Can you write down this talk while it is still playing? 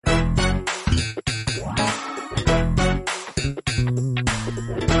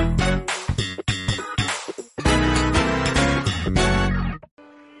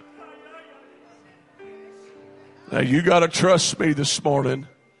you got to trust me this morning,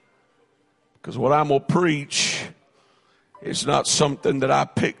 because what I'm going to preach is not something that I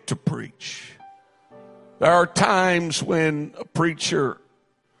picked to preach. There are times when a preacher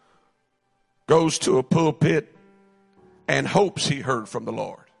goes to a pulpit and hopes he heard from the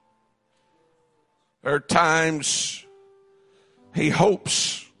Lord. There are times he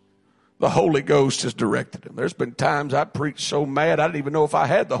hopes the Holy Ghost has directed him. There's been times I preached so mad I didn't even know if I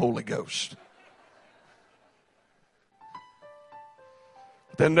had the Holy Ghost.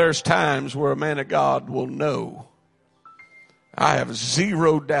 Then there's times where a man of God will know, I have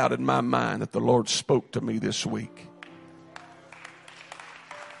zero doubt in my mind that the Lord spoke to me this week.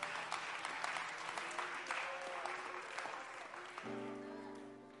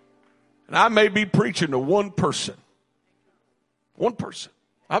 And I may be preaching to one person. One person.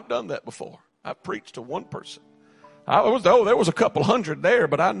 I've done that before. I've preached to one person. There was a couple hundred there,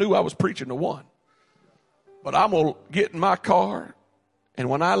 but I knew I was preaching to one. But I'm going to get in my car, and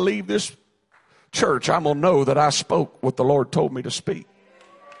when I leave this church, I'm going to know that I spoke what the Lord told me to speak.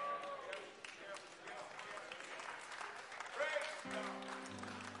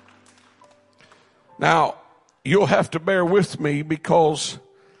 Now, you'll have to bear with me, because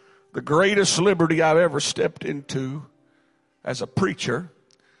the greatest liberty I've ever stepped into as a preacher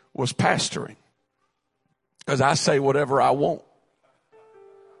was pastoring. Because I say whatever I want,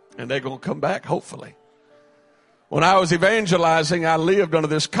 and they're going to come back, hopefully. When I was evangelizing, I lived under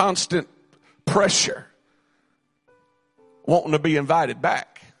this constant pressure, wanting to be invited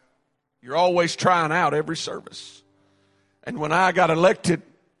back. You're always trying out every service. And when I got elected,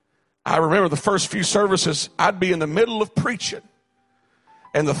 I remember the first few services, I'd be in the middle of preaching,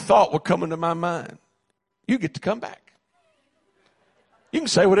 and the thought would come into my mind, you get to come back. You can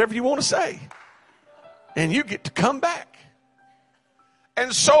say whatever you want to say, and you get to come back.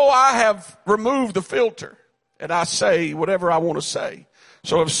 And so I have removed the filter, and I say whatever I want to say.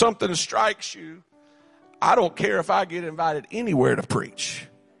 So if something strikes you, I don't care if I get invited anywhere to preach.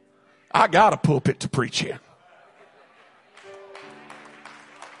 I got a pulpit to preach in.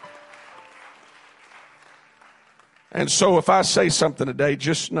 And so if I say something today,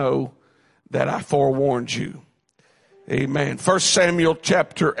 just know that I forewarned you. Amen. 1 Samuel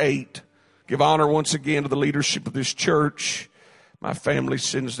chapter 8. Give honor once again to the leadership of this church. My family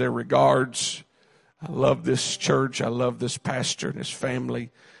sends their regards. I love this church. I love this pastor and his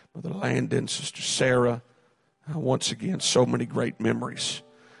family. Brother Landon, Sister Sarah. Once again, so many great memories.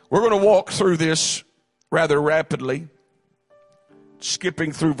 We're going to walk through this rather rapidly,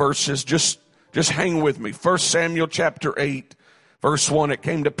 skipping through verses. Just hang with me. 1 Samuel chapter 8, verse 1. It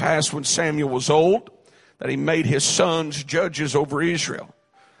came to pass when Samuel was old that he made his sons judges over Israel.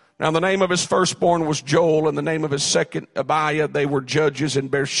 Now the name of his firstborn was Joel, and the name of his second Abiah. They were judges in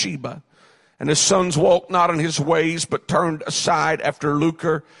Beersheba. And his sons walked not in his ways, but turned aside after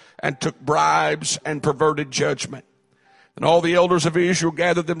lucre, and took bribes, and perverted judgment. And all the elders of Israel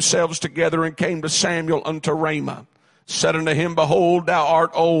gathered themselves together, and came to Samuel unto Ramah, said unto him, Behold, thou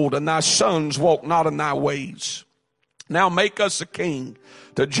art old, and thy sons walk not in thy ways. Now make us a king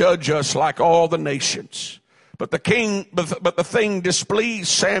to judge us like all the nations. But the thing displeased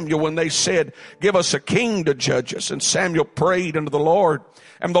Samuel when they said, Give us a king to judge us. And Samuel prayed unto the Lord.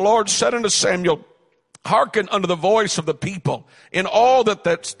 And the Lord said unto Samuel, Hearken unto the voice of the people in all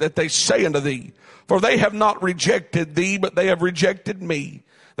that they say unto thee. For they have not rejected thee, but they have rejected me,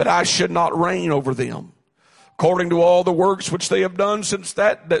 that I should not reign over them. According to all the works which they have done since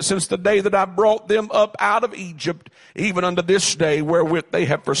the day that I brought them up out of Egypt, even unto this day, wherewith they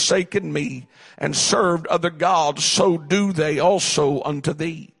have forsaken me and served other gods, so do they also unto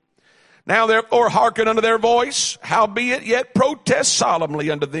thee. Now therefore hearken unto their voice, howbeit yet protest solemnly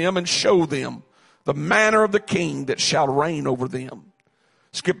unto them, and show them the manner of the king that shall reign over them.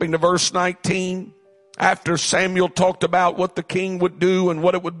 Skipping to verse 19, after Samuel talked about what the king would do and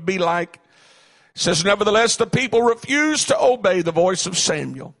what it would be like, it says, Nevertheless, the people refused to obey the voice of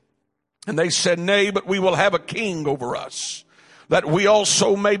Samuel. And they said, Nay, but we will have a king over us, that we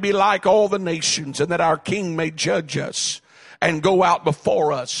also may be like all the nations, and that our king may judge us and go out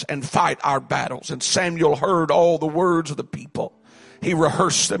before us and fight our battles. And Samuel heard all the words of the people. He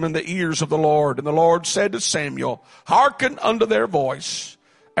rehearsed them in the ears of the Lord. And the Lord said to Samuel, Hearken unto their voice,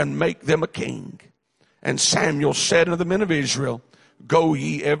 and make them a king. And Samuel said unto the men of Israel, Go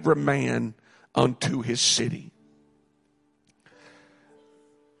ye every man unto his city.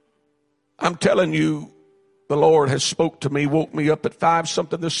 I'm telling you, the Lord has spoke to me, woke me up at 5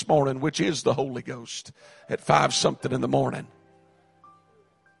 something this morning, which is the Holy Ghost, at 5 something in the morning.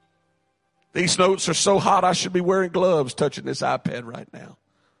 These notes are so hot I should be wearing gloves touching this iPad right now.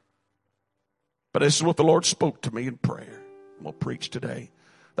 But this is what the Lord spoke to me in prayer. I'm going to preach today.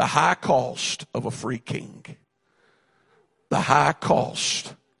 The high cost of a free king. The high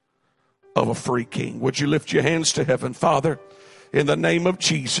cost of a free king. Would you lift your hands to heaven? Father, in the name of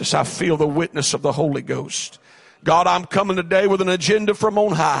Jesus, I feel the witness of the Holy Ghost. God, I'm coming today with an agenda from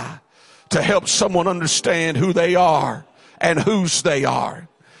on high to help someone understand who they are and whose they are.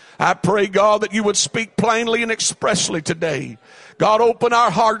 I pray, God, that you would speak plainly and expressly today. God, open our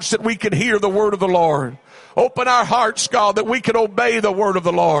hearts that we can hear the word of the Lord. Open our hearts, God, that we can obey the word of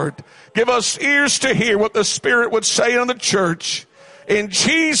the Lord. Give us ears to hear what the Spirit would say in the church. In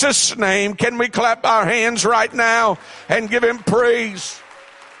Jesus' name, can we clap our hands right now and give him praise?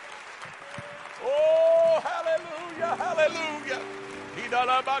 Oh, hallelujah, hallelujah.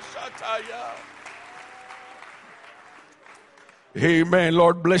 Amen.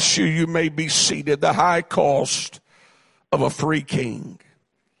 Lord bless you. You may be seated. The high cost of a free king.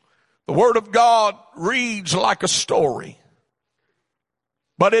 The Word of God reads like a story,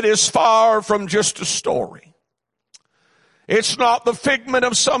 but it is far from just a story. It's not the figment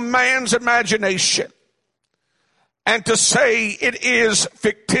of some man's imagination. And to say it is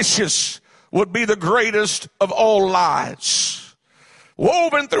fictitious would be the greatest of all lies.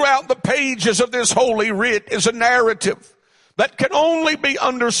 Woven throughout the pages of this holy writ is a narrative that can only be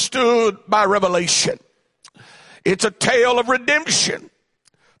understood by revelation. It's a tale of redemption.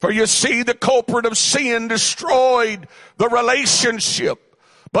 For you see, the culprit of sin destroyed the relationship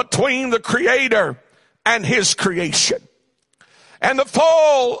between the Creator and his creation. And the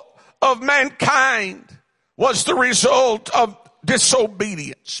fall of mankind was the result of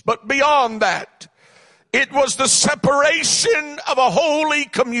disobedience. But beyond that, it was the separation of a holy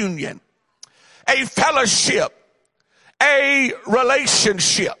communion, a fellowship, a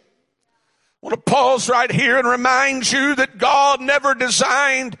relationship. I want to pause right here and remind you that God never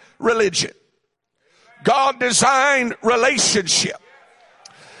designed religion. God designed relationship.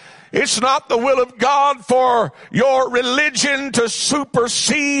 It's not the will of God for your religion to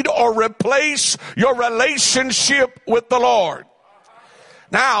supersede or replace your relationship with the Lord.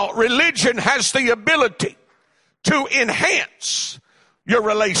 Now, religion has the ability to enhance your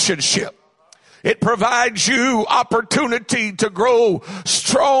relationship. It provides you opportunity to grow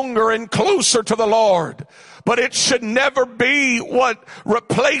stronger and closer to the Lord. But it should never be what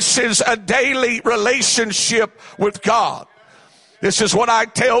replaces a daily relationship with God. This is what I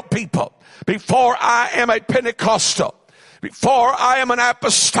tell people. Before I am a Pentecostal, before I am an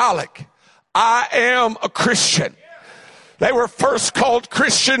apostolic, I am a Christian. They were first called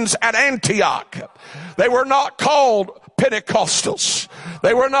Christians at Antioch. They were not called Pentecostals.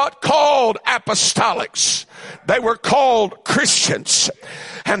 They were not called apostolics. They were called Christians.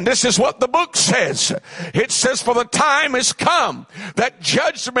 And this is what the book says. It says, for the time has come that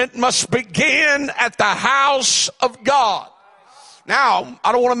judgment must begin at the house of God. Now,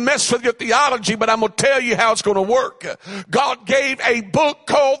 I don't want to mess with your theology, but I'm going to tell you how it's going to work. God gave a book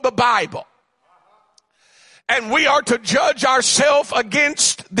called the Bible. And we are to judge ourselves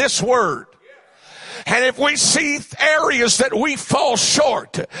against this word. And if we see areas that we fall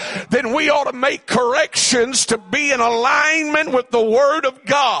short, then we ought to make corrections to be in alignment with the Word of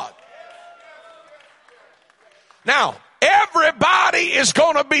God. Now, everybody is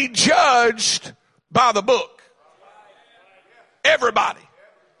going to be judged by the book. Everybody.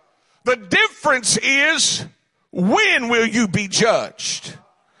 The difference is, when will you be judged?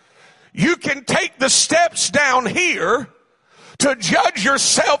 You can take the steps down here to judge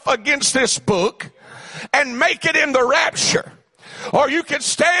yourself against this book and make it in the rapture. Or you can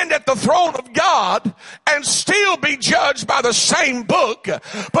stand at the throne of God and still be judged by the same book.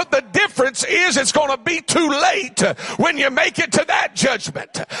 But the difference is, it's going to be too late when you make it to that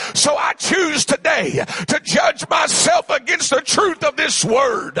judgment. So I choose today to judge myself against the truth of this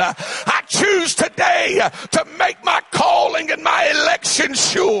word. I choose today to make my calling and my election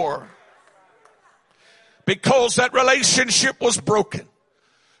sure. Because that relationship was broken,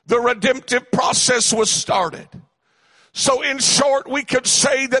 the redemptive process was started. So in short, we could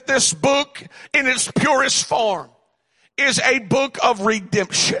say that this book in its purest form is a book of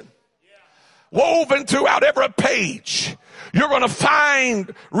redemption. Woven throughout every page, you're going to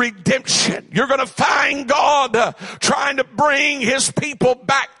find redemption. You're going to find God trying to bring his people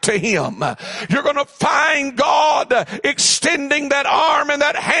back to him. You're going to find God extending that arm and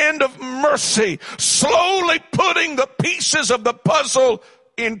that hand of mercy, slowly putting the pieces of the puzzle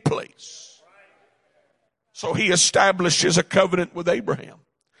in place. So he establishes a covenant with Abraham.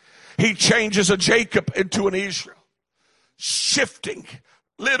 He changes a Jacob into an Israel, shifting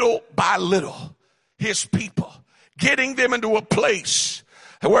little by little his people, getting them into a place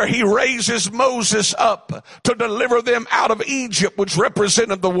where he raises Moses up to deliver them out of Egypt, which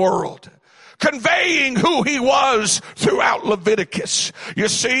represented the world, conveying who he was throughout Leviticus. You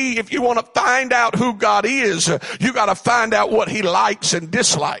see, if you want to find out who God is, you got to find out what he likes and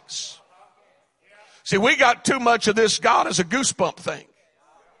dislikes. See, we got too much of this God as a goosebump thing.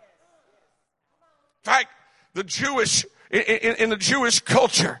 In fact, in the Jewish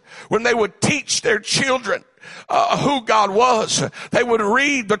culture, when they would teach their children who God was, they would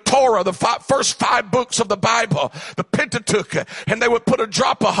read the Torah, the first 5 books of the Bible, the Pentateuch, and they would put a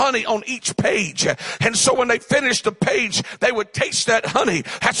drop of honey on each page. And so when they finished the page, they would taste that honey.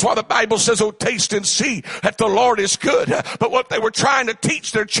 That's why the Bible says, "Oh, taste and see that the Lord is good." But what they were trying to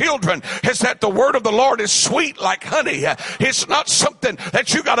teach their children is that the word of the Lord is sweet like honey. It's not something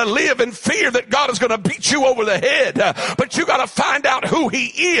that you got to live in fear that God is going to beat you over the head, but you got to find out who he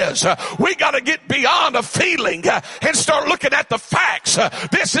is. We got to get beyond a feeling and start looking at the facts.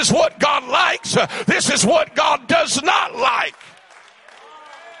 This is what God likes. This is what God does not like.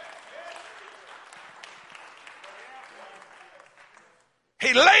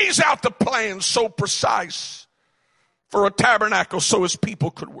 He lays out the plan so precise for a tabernacle so his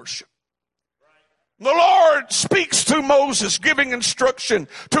people could worship. The Lord speaks to Moses, giving instruction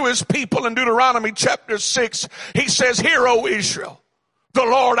to his people in Deuteronomy chapter 6. He says, "Hear, O Israel, the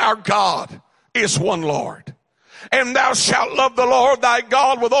Lord our God is one Lord. And thou shalt love the Lord thy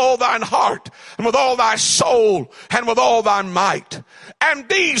God with all thine heart, and with all thy soul, and with all thy might. And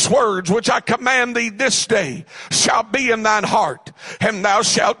these words which I command thee this day shall be in thine heart, and thou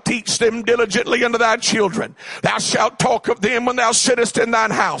shalt teach them diligently unto thy children. Thou shalt talk of them when thou sittest in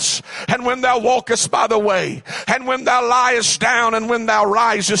thine house, and when thou walkest by the way, and when thou liest down, and when thou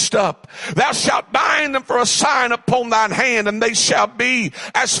risest up. Thou shalt bind them for a sign upon thine hand, and they shall be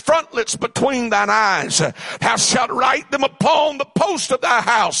as frontlets between thine eyes. Thou shalt write them upon the post of thy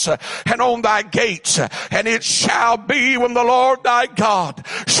house and on thy gates. And it shall be when the Lord thy God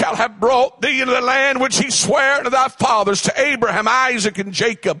shall have brought thee into the land which he sware unto thy fathers, to Abraham, Isaac, and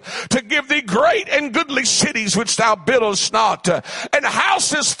Jacob, to give thee great and goodly cities which thou buildest not, and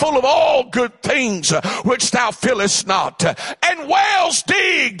houses full of all good things which thou fillest not, and wells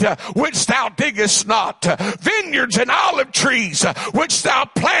digged which thou diggest not, vineyards and olive trees which thou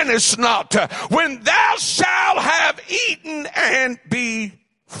plantest not, when thou shalt have eaten and be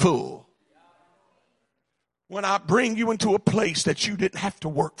full." When I bring you into a place that you didn't have to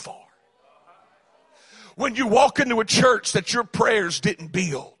work for. When you walk into a church that your prayers didn't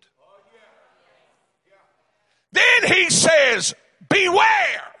build. Then he says,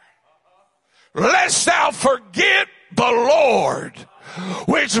 "Beware, lest thou forget the Lord,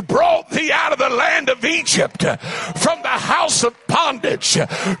 which brought thee out of the land of Egypt, from the house of bondage."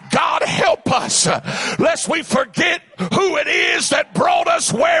 God help us, lest we forget who it is that brought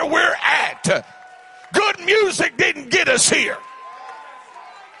us where we're at. Good music didn't get us here.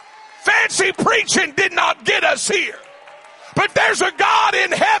 Fancy preaching did not get us here. But there's a God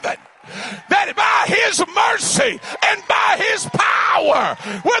in heaven that by his mercy and by his power,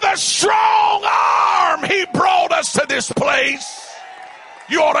 with a strong arm, he brought us to this place.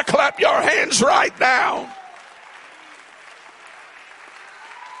 You ought to clap your hands right now.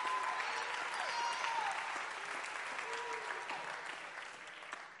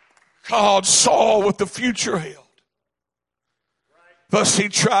 God saw what the future held. Thus he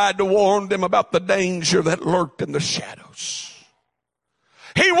tried to warn them about the danger that lurked in the shadows.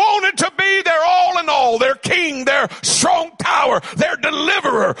 He wanted to be their all in all, their king, their strong tower, their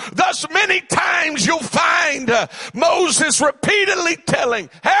deliverer. Thus many times you'll find Moses repeatedly telling,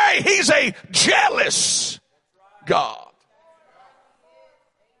 hey, he's a jealous God.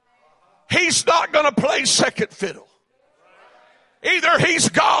 He's not going to play second fiddle. Either he's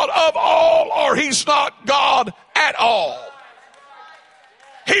God of all or he's not God at all.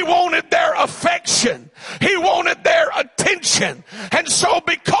 He wanted their affection. He wanted their attention. And so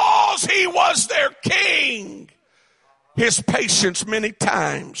because he was their king, his patience many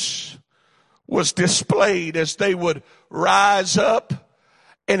times was displayed as they would rise up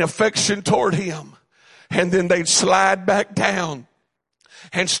in affection toward him. And then they'd slide back down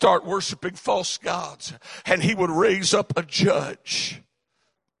and start worshiping false gods. And he would raise up a judge.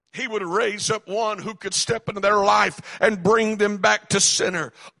 He would raise up one who could step into their life and bring them back to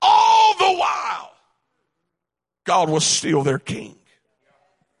center. All the while, God was still their king.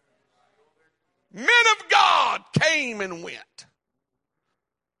 Men of God came and went,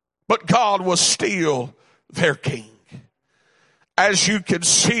 but God was still their king. As you can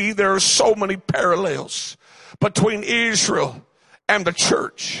see, there are so many parallels between Israel and the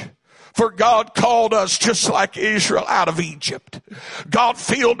church. For God called us just like Israel out of Egypt. God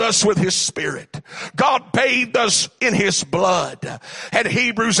filled us with His Spirit. God bathed us in His blood. And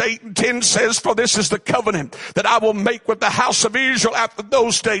Hebrews 8:10 says, for this is the covenant that I will make with the house of Israel after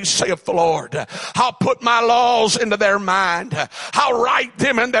those days, saith the Lord. I'll put my laws into their mind. I'll write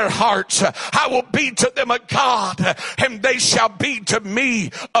them in their hearts. I will be to them a God, and they shall be to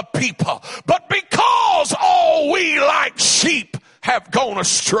me a people. But because all we like sheep have gone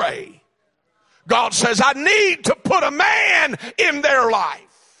astray, God says, I need to put a man in their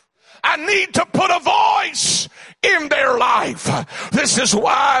life. I need to put a voice in their life. This is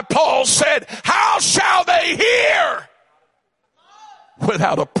why Paul said, how shall they hear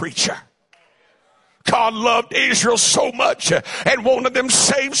without a preacher? God loved Israel so much and wanted them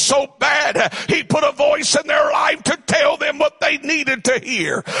saved so bad. He put a voice in their life to tell them what they needed to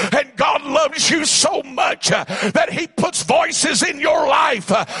hear. And God loves you so much that He puts voices in your life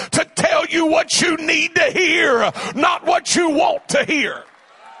to tell you what you need to hear, not what you want to hear.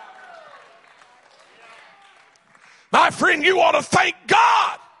 My friend, you ought to thank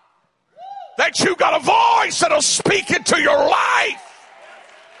God that you got a voice that'll speak into your life.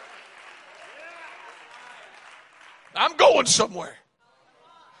 I'm going somewhere.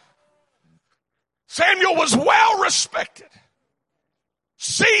 Samuel was well respected,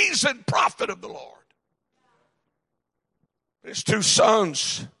 seasoned prophet of the Lord. His two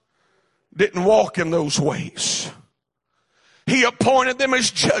sons didn't walk in those ways. He appointed them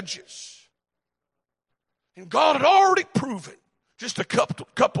as judges. And God had already proven just a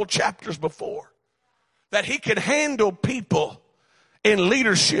couple chapters before that He can handle people in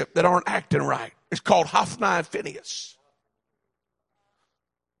leadership that aren't acting right. It's called Hophni and Phinehas.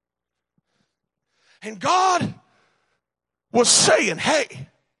 And God was saying, hey,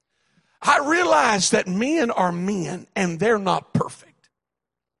 I realize that men are men and they're not perfect.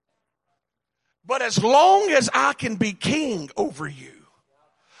 But as long as I can be king over you,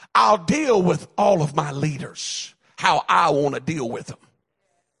 I'll deal with all of my leaders how I want to deal with them.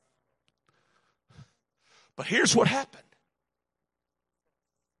 But here's what happened.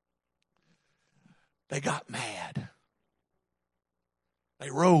 They got mad. They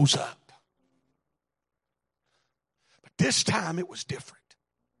rose up. But this time it was different.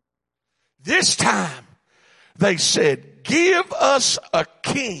 This time they said, give us a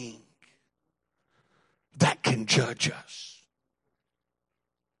king that can judge us.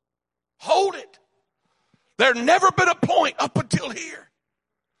 Hold it. There never been a point up until here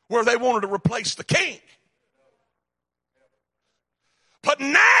where they wanted to replace the king. But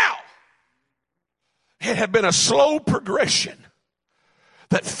now, it had been a slow progression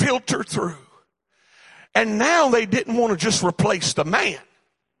that filtered through. And now they didn't want to just replace the man.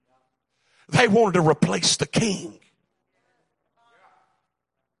 They wanted to replace the king.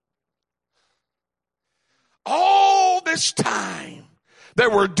 All this time, there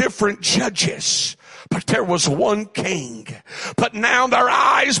were different judges, but there was one king. But now their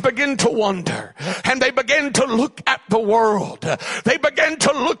eyes begin to wander, and they begin to look at the world. They begin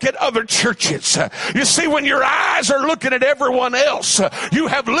to look at other churches. You see, when your eyes are looking at everyone else, you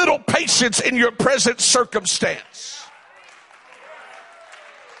have little patience in your present circumstance.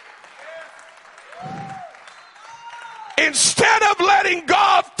 Instead of letting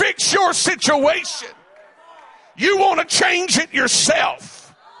God fix your situation, you want to change it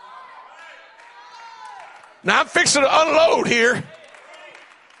yourself. Now I'm fixing to unload here.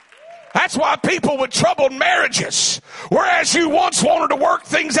 That's why people with troubled marriages, whereas you once wanted to work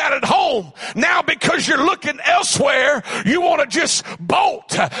things out at home, now because you're looking elsewhere, you want to just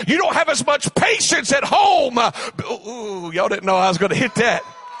bolt. You don't have as much patience at home. Ooh, y'all didn't know I was going to hit that.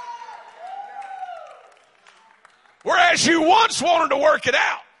 Whereas you once wanted to work it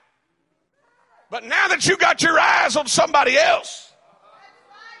out. But now that you got your eyes on somebody else,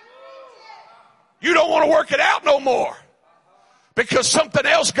 you don't want to work it out no more because something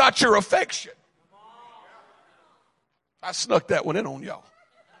else got your affection. I snuck that one in on y'all.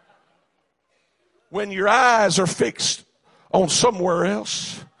 When your eyes are fixed on somewhere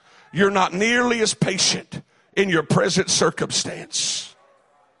else, you're not nearly as patient in your present circumstance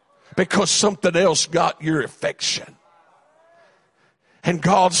because something else got your affection. And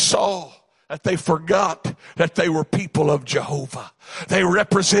God saw that they forgot that they were people of Jehovah. They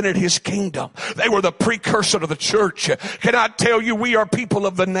represented His kingdom. They were the precursor to the church. Can I tell you, we are people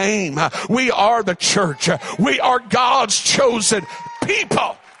of the name. We are the church. We are God's chosen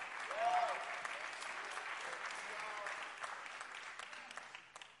people.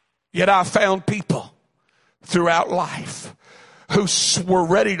 Yet I found people throughout life who were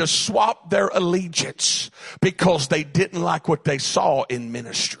ready to swap their allegiance because they didn't like what they saw in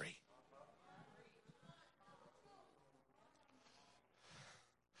ministry.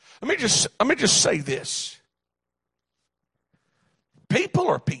 Let me just say this. People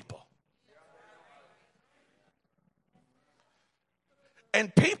are people.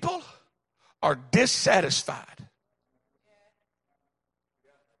 And people are dissatisfied.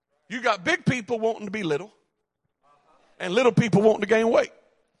 You got big people wanting to be little, and little people wanting to gain weight.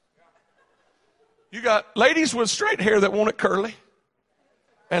 You got ladies with straight hair that want it curly,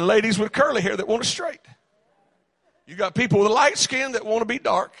 and ladies with curly hair that want it straight. You got people with light skin that want to be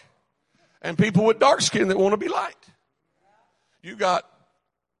dark, and people with dark skin that want to be light. You got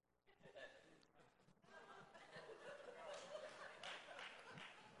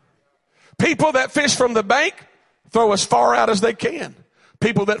people that fish from the bank, throw as far out as they can.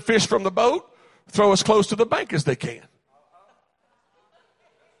 People that fish from the boat, throw as close to the bank as they can.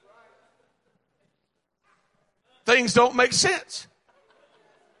 Things don't make sense.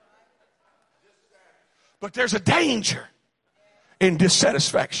 But there's a danger in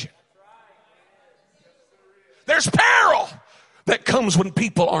dissatisfaction. There's peril that comes when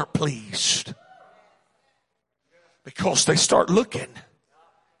people aren't pleased. Because they start looking.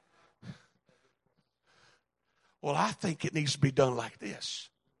 Well, I think it needs to be done like this.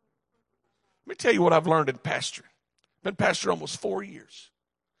 Let me tell you what I've learned in pastoring. I've been pastor almost 4 years.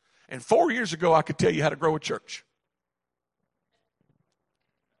 And 4 years ago, I could tell you how to grow a church.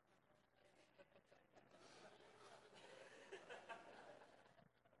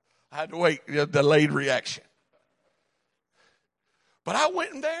 I had to wait, a delayed reaction. But I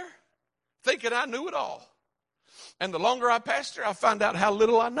went in there thinking I knew it all. And the longer I pastor, I find out how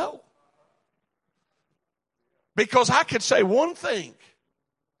little I know. Because I could say one thing,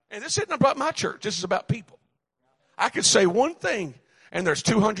 and this isn't about my church, this is about people. I could say one thing, and there's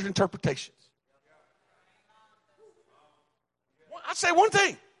 200 interpretations. I say one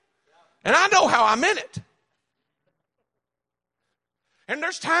thing, and I know how I meant it. And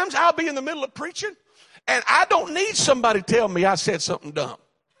there's times I'll be in the middle of preaching, and I don't need somebody to tell me I said something dumb.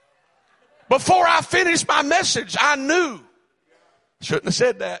 Before I finished my message, I knew. Shouldn't have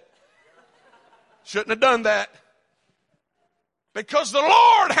said that. Shouldn't have done that. Because the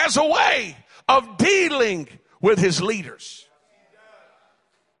Lord has a way of dealing with his leaders.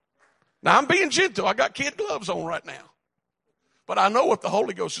 Now, I'm being gentle. I got kid gloves on right now. But I know what the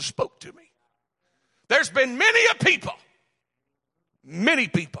Holy Ghost has spoke to me. There's been many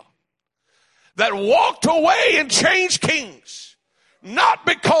people that walked away and changed kings. Not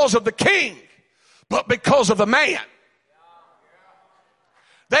because of the king, but because of the man.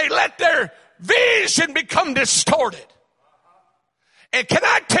 They let their vision become distorted. And can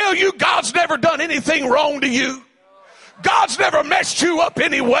I tell you, God's never done anything wrong to you. God's never messed you up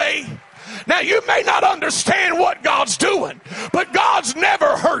anyway. Now, you may not understand what God's doing, but God's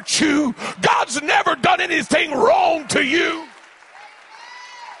never hurt you. God's never done anything wrong to you.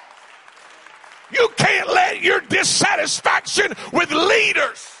 You can't let your dissatisfaction with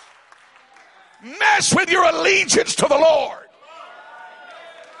leaders mess with your allegiance to the Lord.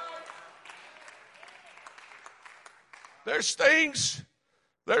 There's things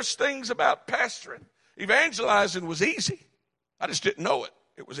about pastoring. Evangelizing was easy. I just didn't know it.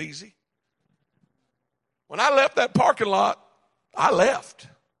 It was easy. When I left that parking lot, I left.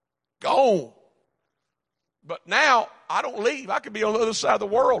 Gone. But now I don't leave. I could be on the other side of the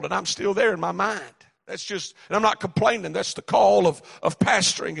world and I'm still there in my mind. That's just, and I'm not complaining. That's the call of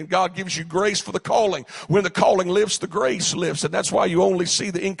pastoring, and God gives you grace for the calling. When the calling lifts, the grace lifts, and that's why you only see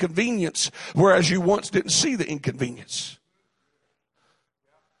the inconvenience, whereas you once didn't see the inconvenience.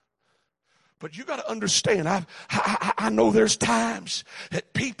 But you got to understand, I know there's times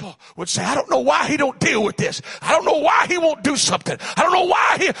that people would say, I don't know why he don't deal with this. I don't know why he won't do something. I don't know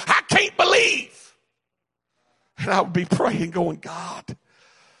why I can't believe. And I would be praying going, God,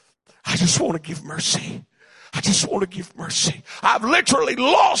 I just want to give mercy. I just want to give mercy. I've literally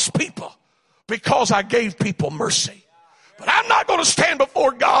lost people because I gave people mercy. But I'm not going to stand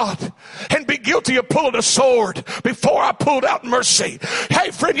before God and be guilty of pulling a sword before I pulled out mercy.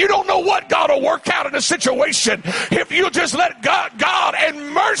 Hey, friend, you don't know what God will work out in a situation if you just let God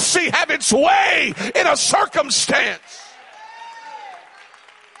and mercy have its way in a circumstance.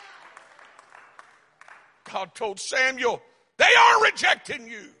 God told Samuel, they are rejecting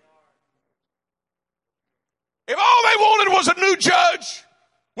you. If all they wanted was a new judge,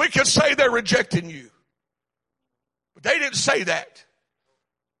 we could say they're rejecting you. But they didn't say that.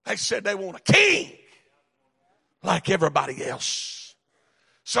 They said they want a king like everybody else.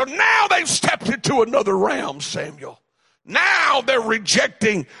 So now they've stepped into another realm, Samuel. Now they're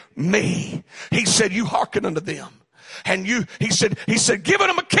rejecting me. He said, you hearken unto them. And he said, giving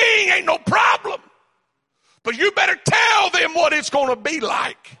them a king ain't no problem. But you better tell them what it's going to be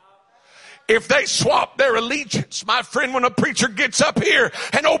like. If they swap their allegiance, my friend, when a preacher gets up here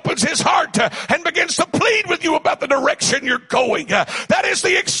and opens his heart and begins to plead with you about the direction you're going, that is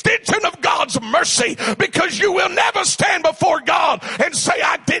the extension of God's mercy, because you will never stand before God and say,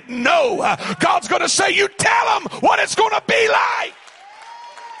 I didn't know. God's going to say, you tell him what it's going to be like.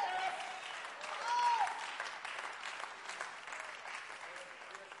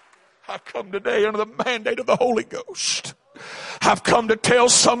 I've come today under the mandate of the Holy Ghost. I've come to tell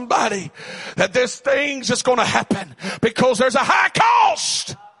somebody that there's things that's going to happen because there's a high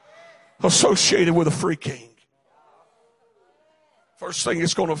cost associated with a free king. First thing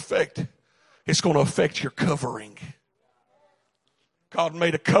it's going to affect your covering. God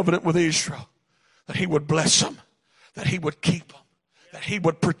made a covenant with Israel that he would bless them, that he would keep them, that he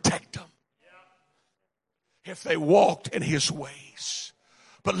would protect them if they walked in his ways.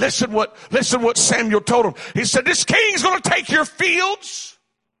 But listen what Samuel told him. He said, this king's going to take your fields,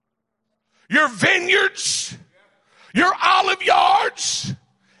 your vineyards, your olive yards,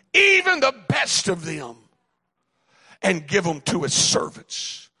 even the best of them, and give them to his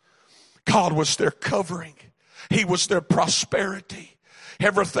servants. God was their covering. He was their prosperity.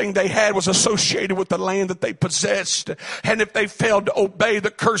 Everything they had was associated with the land that they possessed. And if they failed to obey,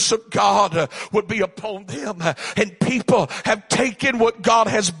 the curse of God would be upon them. And people have taken what God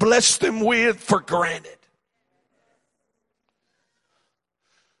has blessed them with for granted.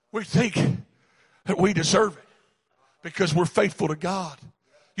 We think that we deserve it because we're faithful to God.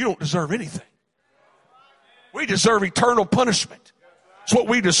 You don't deserve anything. We deserve eternal punishment. It's what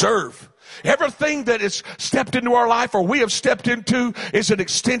we deserve. Everything that is stepped into our life or we have stepped into is an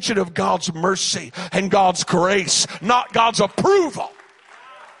extension of God's mercy and God's grace, not God's approval.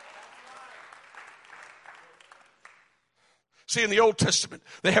 See, in the Old Testament,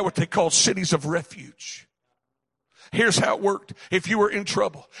 they had what they called cities of refuge. Here's how it worked. If you were in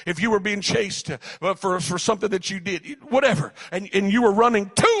trouble, if you were being chased for something that you did, whatever, and you were running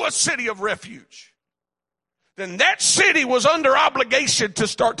to a city of refuge, then that city was under obligation to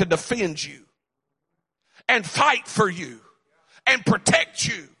start to defend you and fight for you and protect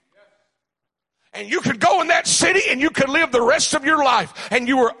you. And you could go in that city and you could live the rest of your life and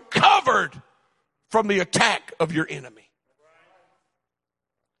you were covered from the attack of your enemy.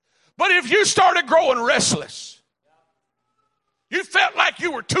 But if you started growing restless, you felt like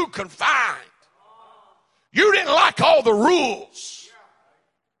you were too confined, you didn't like all the rules,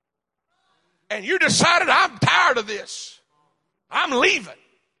 and you decided, I'm tired of this, I'm leaving.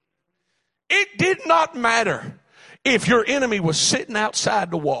 It did not matter if your enemy was sitting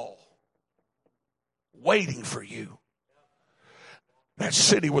outside the wall waiting for you. That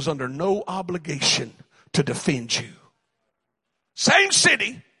city was under no obligation to defend you. Same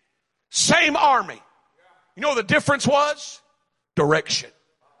city, same army. You know what the difference was? Direction.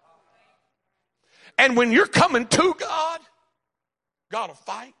 And when you're coming to God, God will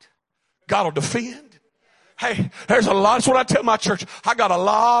fight. God will defend. Hey, there's a lot. That's what I tell my church. I got a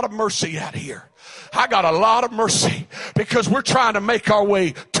lot of mercy out here. I got a lot of mercy because we're trying to make our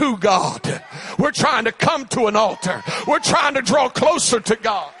way to God. We're trying to come to an altar. We're trying to draw closer to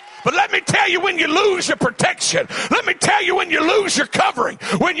God. But let me tell you, when you lose your protection, let me tell you, when you lose your covering,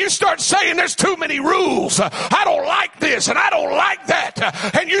 when you start saying there's too many rules, I don't like this and I don't like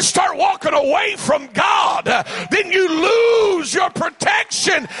that, and you start walking away from God, then you lose your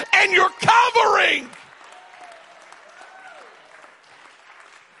protection and your covering.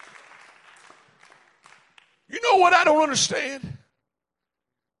 You know what I don't understand?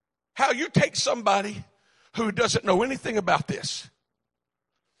 How you take somebody who doesn't know anything about this,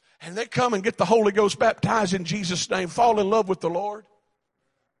 and they come and get the Holy Ghost baptized in Jesus' name, fall in love with the Lord.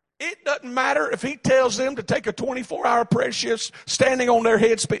 It doesn't matter if he tells them to take a 24-hour prayer shift standing on their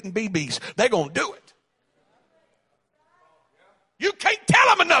head spitting BBs. They're going to do it. You can't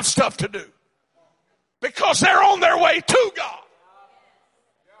tell them enough stuff to do because they're on their way to God.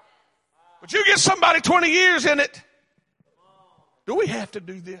 But you get somebody 20 years in it. Do we have to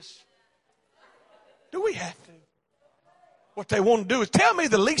do this? Do we have to? What they want to do is tell me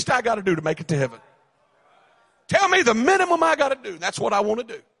the least I got to do to make it to heaven. Tell me the minimum I got to do. That's what I want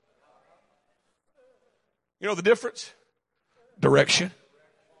to do. You know the difference? Direction.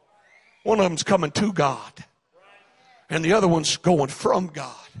 One of them's coming to God, and the other one's going from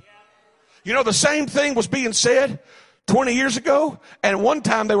God. You know, the same thing was being said 20 years ago, and one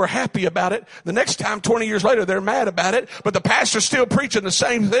time they were happy about it. The next time, 20 years later, they're mad about it, but the pastor's still preaching the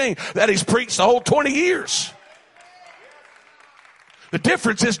same thing that he's preached the whole 20 years. The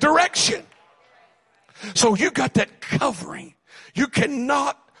difference is direction. So you got that covering. You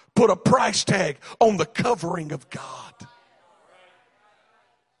cannot put a price tag on the covering of God.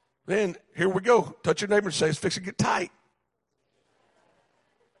 Then, here we go. Touch your neighbor and say, it's fixing to get tight.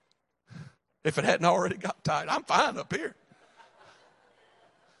 If it hadn't already got tight, I'm fine up here.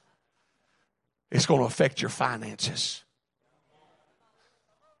 It's going to affect your finances.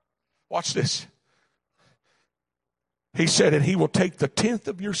 Watch this. He said, and he will take the 10th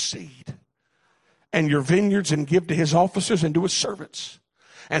of your seed and your vineyards and give to his officers and to his servants.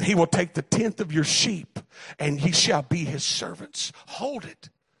 And he will take the 10th of your sheep and ye shall be his servants. Hold it.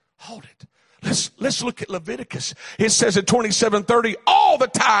 Hold it. Let's look at Leviticus. It says in 27:30, all the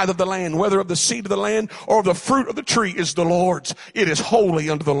tithe of the land, whether of the seed of the land or of the fruit of the tree, is the Lord's. It is holy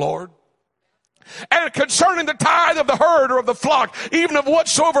unto the Lord. And concerning the tithe of the herd or of the flock, even of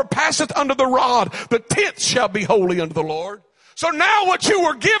whatsoever passeth under the rod, the 10th shall be holy unto the Lord. So now what you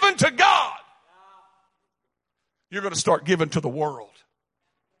were given to God, you're going to start giving to the world.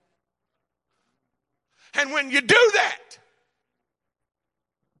 And when you do that,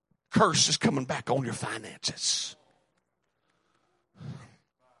 curse is coming back on your finances.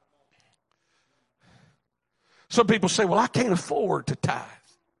 Some people say, well, I can't afford to tithe.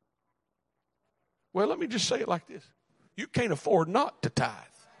 Well, let me just say it like this. You can't afford not to tithe.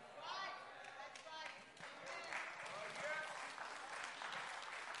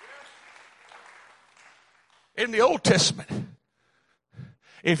 In the Old Testament,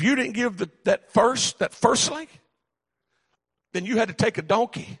 if you didn't give that firstling, then you had to take a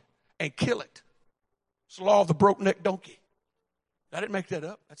donkey and kill it. It's the law of the broke-necked donkey. I didn't make that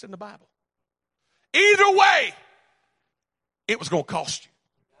up. That's in the Bible. Either way, it was going to cost you.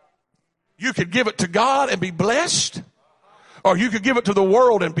 You could give it to God and be blessed, or you could give it to the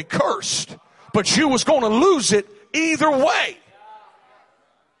world and be cursed. But you was going to lose it either way.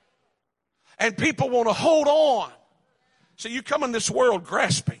 And people want to hold on. So you come in this world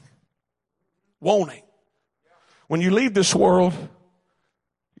grasping, wanting. When you leave this world,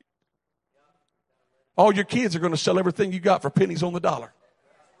 all your kids are going to sell everything you got for pennies on the dollar.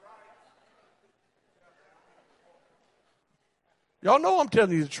 Y'all know I'm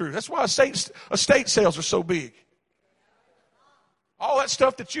telling you the truth. That's why estate sales are so big. All that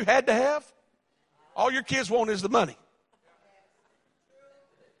stuff that you had to have, all your kids want is the money.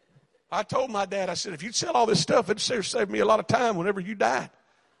 I told my dad, I said, if you'd sell all this stuff, it'd save me a lot of time whenever you die.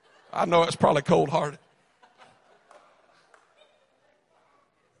 I know it's probably cold-hearted.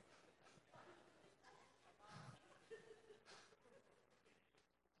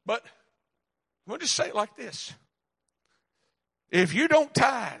 But I'm going to just say it like this. If you don't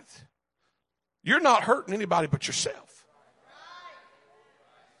tithe, you're not hurting anybody but yourself.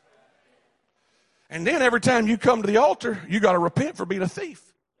 And then every time you come to the altar, you got to repent for being a thief.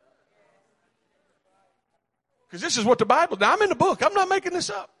 Because this is what the Bible, now I'm in the book, I'm not making this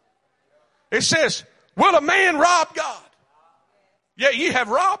up. It says, will a man rob God? Yet ye have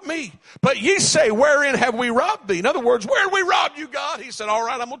robbed me. But ye say, wherein have we robbed thee? In other words, where have we robbed you, God? He said, all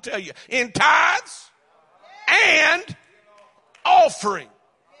right, I'm going to tell you. In tithes and offering.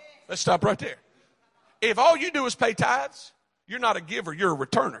 Let's stop right there. If all you do is pay tithes, you're not a giver, you're a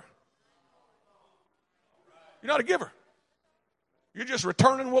returner. You're not a giver. You're just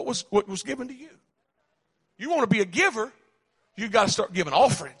returning what was given to you. You want to be a giver, you got to start giving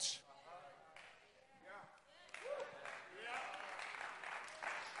offerings.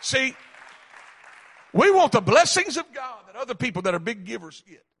 See, we want the blessings of God that other people that are big givers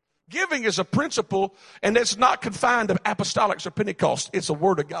get. Giving is a principle, and it's not confined to apostolics or Pentecost. It's a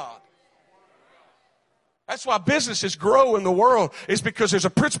word of God. That's why businesses grow in the world. It's because there's a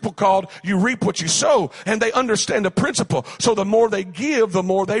principle called you reap what you sow, and they understand the principle. So the more they give, the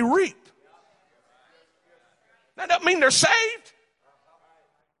more they reap. That doesn't mean they're saved.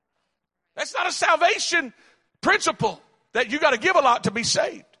 That's not a salvation principle that you got to give a lot to be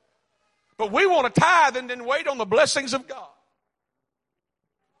saved. But we want to tithe and then wait on the blessings of God.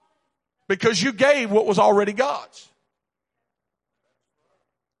 Because you gave what was already God's.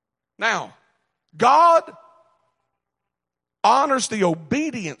 Now, God honors the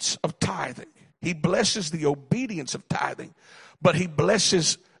obedience of tithing. He blesses the obedience of tithing. But he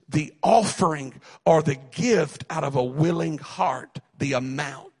blesses the offering or the gift out of a willing heart, the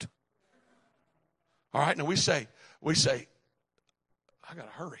amount. All right, now we say, I got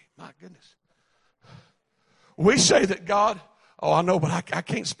to hurry. My goodness. We say that God, oh, I know, but I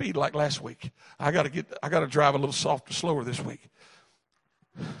can't speed like last week. I got to drive a little softer, slower this week.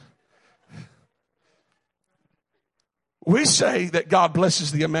 We say that God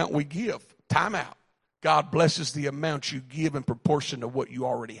blesses the amount we give. Time out. God blesses the amount you give in proportion to what you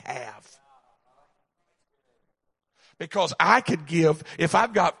already have. Because I could give, if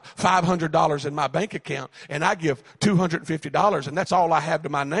I've got $500 in my bank account and I give $250 and that's all I have to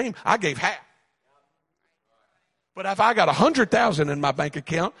my name, I gave half. But if I got $100,000 in my bank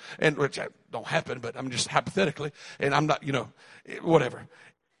account, and which don't happen, but I'm just hypothetically, and I'm not, whatever.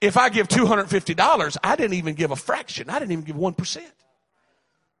 If I give $250, I didn't even give a fraction. I didn't even give 1%.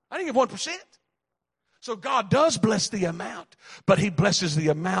 I didn't give 1%. So God does bless the amount, but he blesses the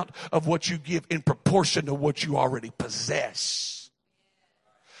amount of what you give in proportion to what you already possess.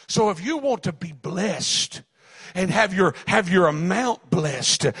 So if you want to be blessed and have your amount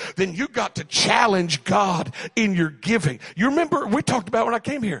blessed, then you got to challenge God in your giving. You remember we talked about when I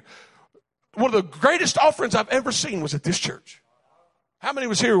came here, one of the greatest offerings I've ever seen was at this church. How many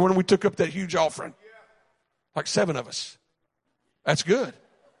was here when we took up that huge offering? Like 7 of us. That's good.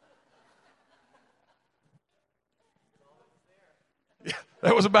 Yeah,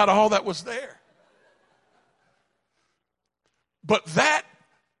 that was about all that was there. But that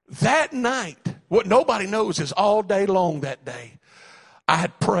night, what nobody knows is all day long that day, I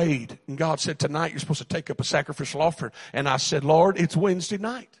had prayed, and God said, tonight you're supposed to take up a sacrificial offering. And I said, Lord, it's Wednesday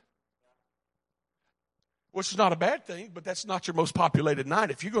night. Which is not a bad thing, but that's not your most populated night.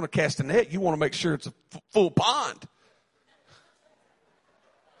 If you're going to cast a net, you want to make sure it's a full pond.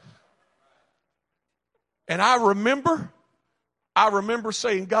 And I remember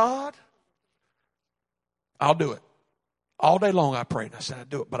saying, God, I'll do it. All day long I prayed. And I said, I'll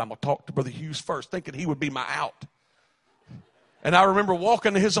do it, but I'm going to talk to Brother Hughes first, thinking he would be my out. And I remember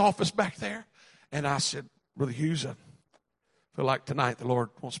walking to his office back there, and I said, Brother Hughes, I feel like tonight the Lord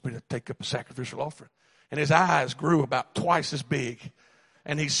wants me to take up a sacrificial offering. And his eyes grew about twice as big.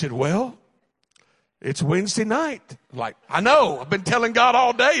 And he said, well, it's Wednesday night. Like, I know, I've been telling God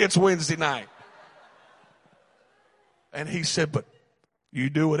all day it's Wednesday night. And he said, but you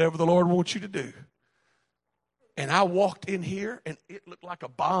do whatever the Lord wants you to do. And I walked in here, and it looked like a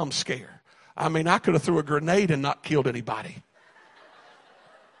bomb scare. I mean, I could have threw a grenade and not killed anybody.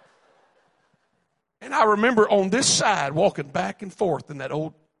 And I remember on this side, walking back and forth in that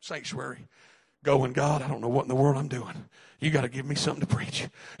old sanctuary, going, God, I don't know what in the world I'm doing. You got to give me something to preach.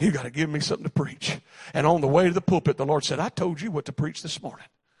 You got to give me something to preach. And on the way to the pulpit, the Lord said, I told you what to preach this morning.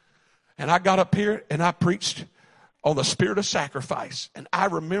 And I got up here and I preached on the spirit of sacrifice. And I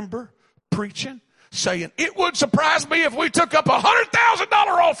remember preaching, saying, it would surprise me if we took up a $100,000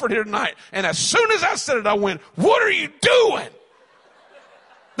 offering here tonight. And as soon as I said it, I went, what are you doing?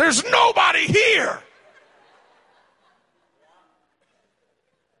 There's nobody here.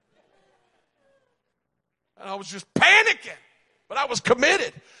 And I was just panicking, but I was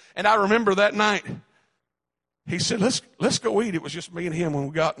committed. And I remember that night, he said, let's go eat. It was just me and him when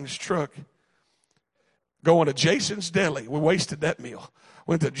we got in his truck. Going to Jason's Deli. We wasted that meal.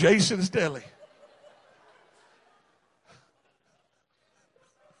 Went to Jason's Deli.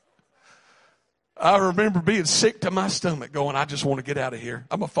 I remember being sick to my stomach going, I just want to get out of here.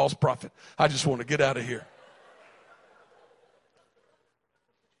 I'm a false prophet. I just want to get out of here.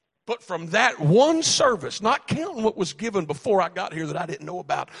 But from that one service, not counting what was given before I got here that I didn't know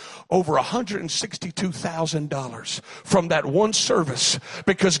about, over $162,000 from that one service,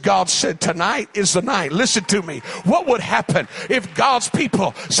 because God said tonight is the night. Listen to me. What would happen if God's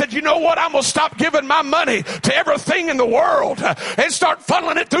people said, you know what, I'm going to stop giving my money to everything in the world and start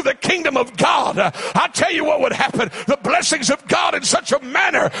funneling it through the kingdom of God? I tell you what would happen. The blessings of God in such a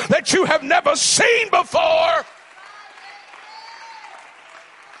manner that you have never seen before.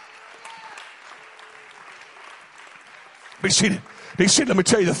 Be seated. Be seated. Let me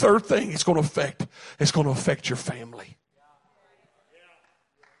tell you the third thing it's going to affect. It's going to affect your family.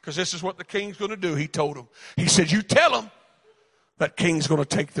 Because this is what the king's going to do. He told them. He said, you tell them that king's going to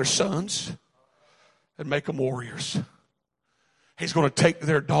take their sons and make them warriors. He's going to take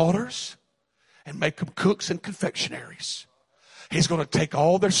their daughters and make them cooks and confectionaries. He's going to take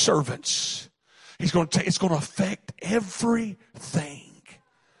all their servants. It's going to affect everything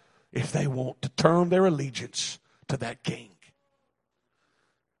if they want to turn their allegiance to that king.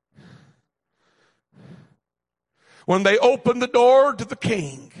 When they opened the door to the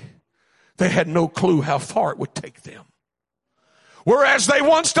king, they had no clue how far it would take them. Whereas they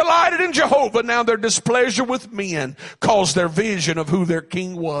once delighted in Jehovah, now their displeasure with men caused their vision of who their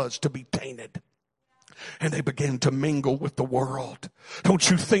king was to be tainted. And they began to mingle with the world. Don't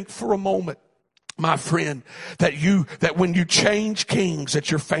you think for a moment, my friend, that when you change kings,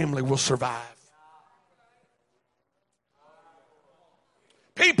 that your family will survive.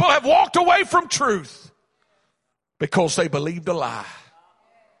 People have walked away from truth because they believed a lie.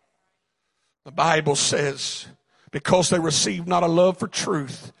 The Bible says, because they receive not a love for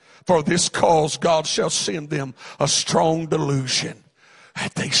truth. For this cause God shall send them a strong delusion,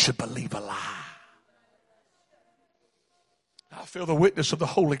 that they should believe a lie. I feel the witness of the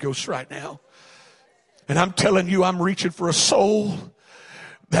Holy Ghost right now. And I'm telling you, I'm reaching for a soul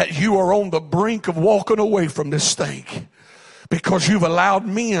that you are on the brink of walking away from this thing because you've allowed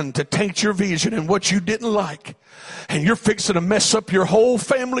men to taint your vision and what you didn't like. And you're fixing to mess up your whole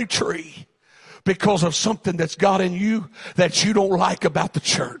family tree because of something that's got in you that you don't like about the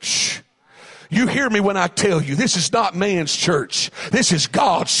church. You hear me when I tell you, this is not man's church. This is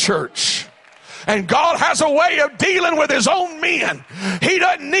God's church. And God has a way of dealing with his own men. He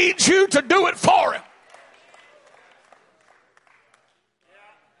doesn't need you to do it for him.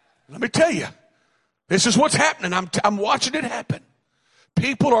 Let me tell you, this is what's happening. I'm watching it happen.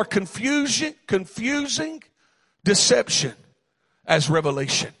 People are confusing deception as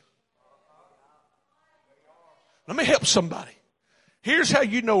revelation. Let me help somebody. Here's how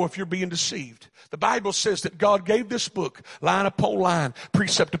you know if you're being deceived. The Bible says that God gave this book line upon line,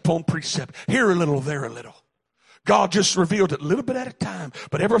 precept upon precept. Here a little, there a little. God just revealed it a little bit at a time,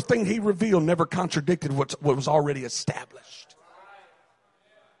 but everything he revealed never contradicted what was already established.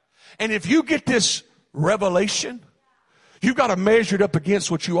 And if you get this revelation, you've got to measure it up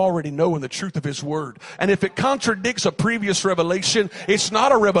against what you already know in the truth of his word. And if it contradicts a previous revelation, it's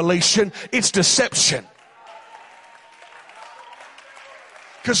not a revelation, it's deception.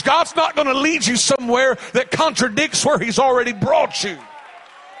 Because God's not going to lead you somewhere that contradicts where he's already brought you.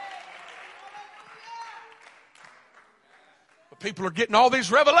 But people are getting all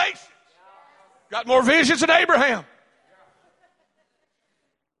these revelations. Got more visions than Abraham.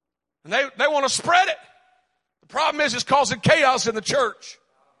 And they want to spread it. The problem is it's causing chaos in the church.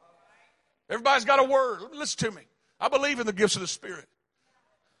 Everybody's got a word. Listen to me. I believe in the gifts of the Spirit.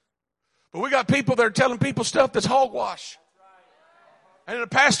 But we got people that are telling people stuff that's hogwash. And then the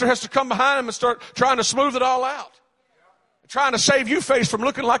pastor has to come behind them and start trying to smooth it all out. Trying to save you face from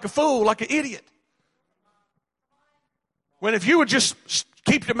looking like a fool, like an idiot. When if you would just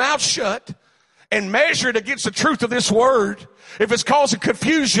keep your mouth shut and measure it against the truth of this word, if it's causing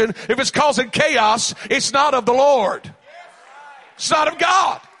confusion, if it's causing chaos, it's not of the Lord. It's not of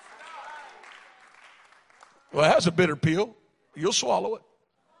God. Well, that's a bitter pill. You'll swallow it.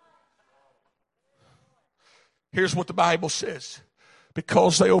 Here's what the Bible says.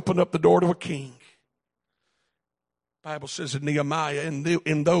 Because they opened up the door to a king. The Bible says in Nehemiah,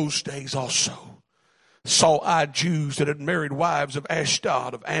 in those days also, saw-eyed Jews that had married wives of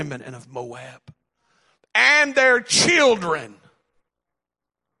Ashdod, of Ammon, and of Moab. And their children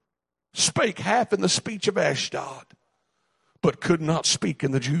spake half in the speech of Ashdod, but could not speak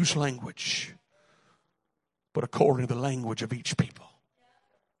in the Jews' language, but according to the language of each people.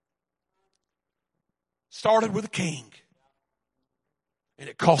 Started with a king. And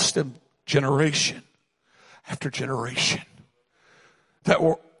it cost them generation after generation that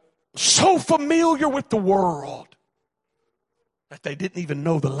were so familiar with the world that they didn't even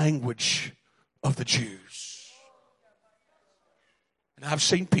know the language of the Jews. And I've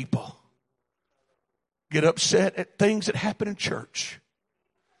seen people get upset at things that happen in church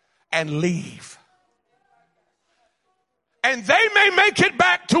and leave. And they may make it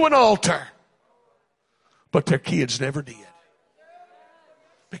back to an altar, but their kids never did.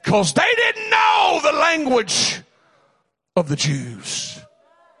 Because they didn't know the language of the Jews.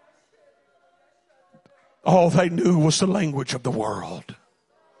 All they knew was the language of the world.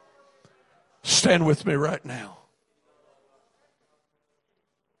 Stand with me right now.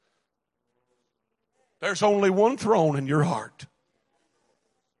 There's only one throne in your heart.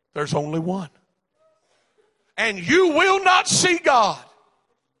 There's only one. And you will not see God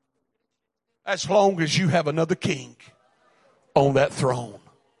as long as you have another king on that throne.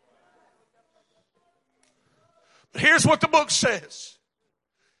 Here's what the book says.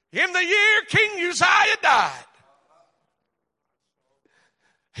 In the year King Uzziah died,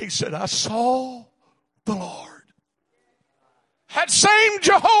 he said, I saw the Lord. That same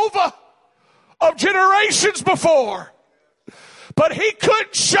Jehovah of generations before. But he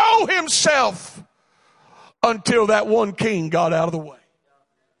couldn't show himself until that one king got out of the way.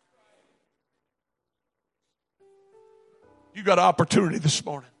 You got an opportunity this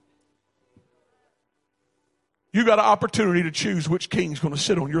morning. You got an opportunity to choose which king's going to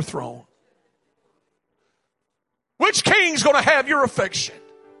sit on your throne. Which king's going to have your affection?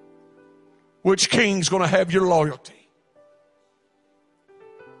 Which king's going to have your loyalty?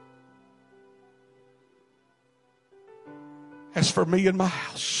 As for me and my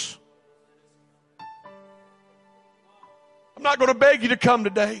house, I'm not going to beg you to come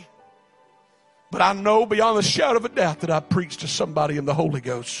today. But I know beyond the shadow of a doubt that I preached to somebody in the Holy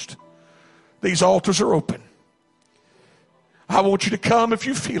Ghost. These altars are open. I want you to come if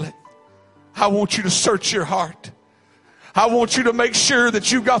you feel it. I want you to search your heart. I want you to make sure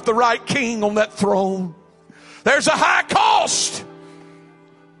that you've got the right king on that throne. There's a high cost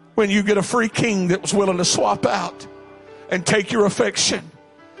when you get a free king that was willing to swap out and take your affection.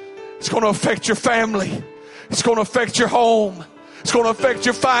 It's going to affect your family. It's going to affect your home. It's going to affect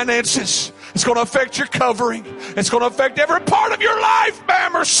your finances. It's going to affect your covering. It's going to affect every part of your life,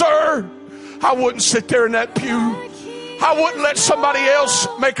 ma'am or sir. I wouldn't sit there in that pew. I wouldn't let somebody else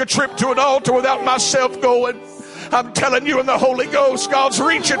make a trip to an altar without myself going. I'm telling you in the Holy Ghost, God's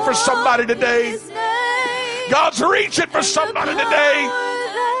reaching for somebody today. God's reaching for somebody today.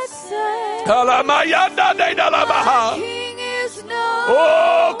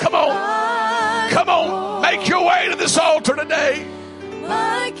 Oh, come on. Come on. Make your way to this altar today.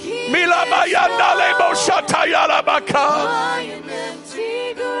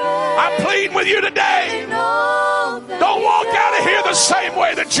 I plead with you today. Don't walk out of here the same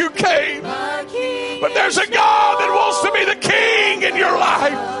way that you came. But there's a God that wants to be the king in your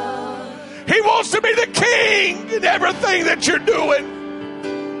life. He wants to be the king in everything that you're doing.